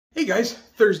Hey guys,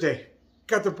 Thursday.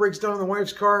 Got the brakes done on the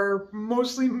wife's car.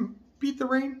 Mostly beat the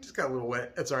rain. Just got a little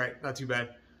wet. That's all right. Not too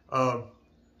bad.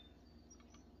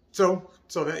 So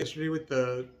that yesterday with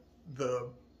the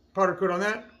powder coat on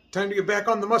that. Time to get back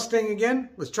on the Mustang again.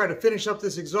 Let's try to finish up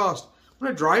this exhaust. I'm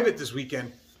gonna drive it this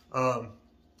weekend.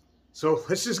 So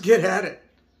let's just get at it.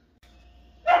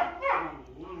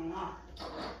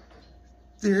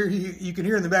 There, you can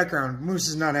hear in the background, Moose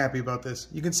is not happy about this.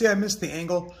 You can see I missed the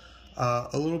angle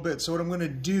a little bit. So what I'm going to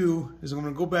do is I'm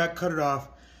going to go back, cut it off,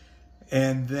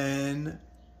 and then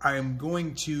I'm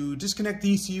going to disconnect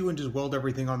the ECU and just weld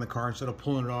everything on the car instead of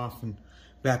pulling it off and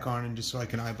back on, and just so I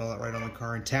can eyeball it right on the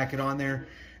car and tack it on there.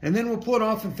 And then we'll pull it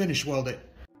off and finish weld it.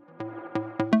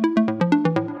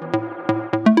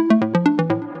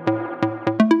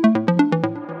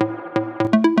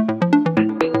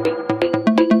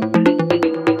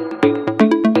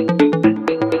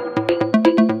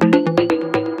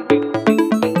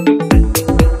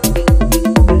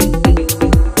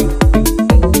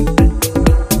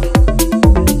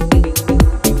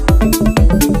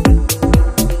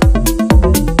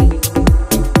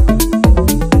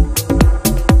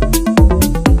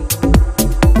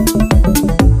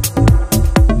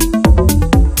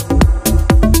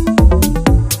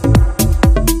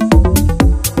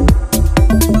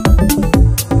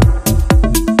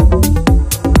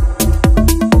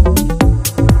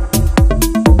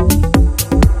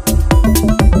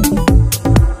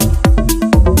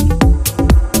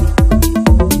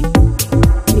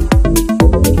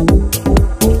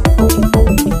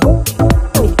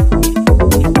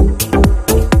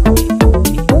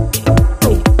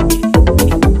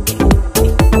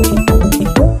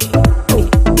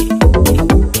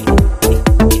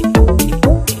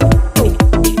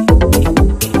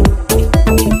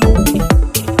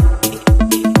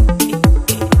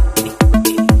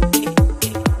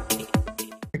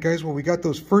 Guys, well, we got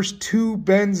those first two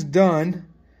bends done.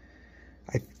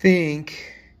 I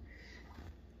think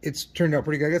it's turned out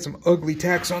pretty good. I got some ugly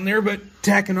tacks on there, but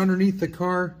tacking underneath the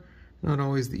car, not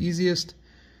always the easiest.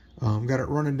 Got it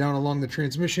running down along the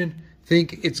transmission.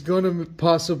 Think it's going to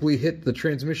possibly hit the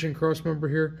transmission cross member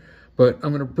here, but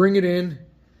I'm going to bring it in,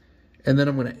 and then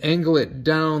I'm going to angle it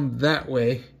down that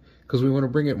way because we want to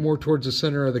bring it more towards the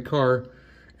center of the car.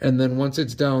 And then once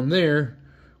it's down there,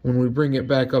 when we bring it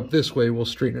back up this way, we'll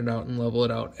straighten it out and level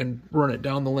it out and run it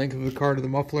down the length of the car to the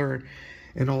muffler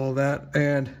and all of that.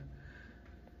 And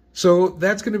so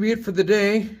that's going to be it for the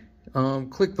day.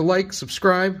 Click the like,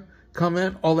 subscribe,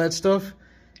 comment, all that stuff.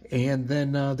 And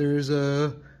then there's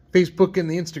a Facebook and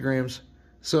the Instagrams.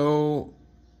 So,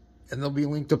 and they'll be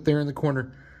linked up there in the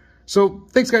corner. So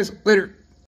thanks, guys. Later.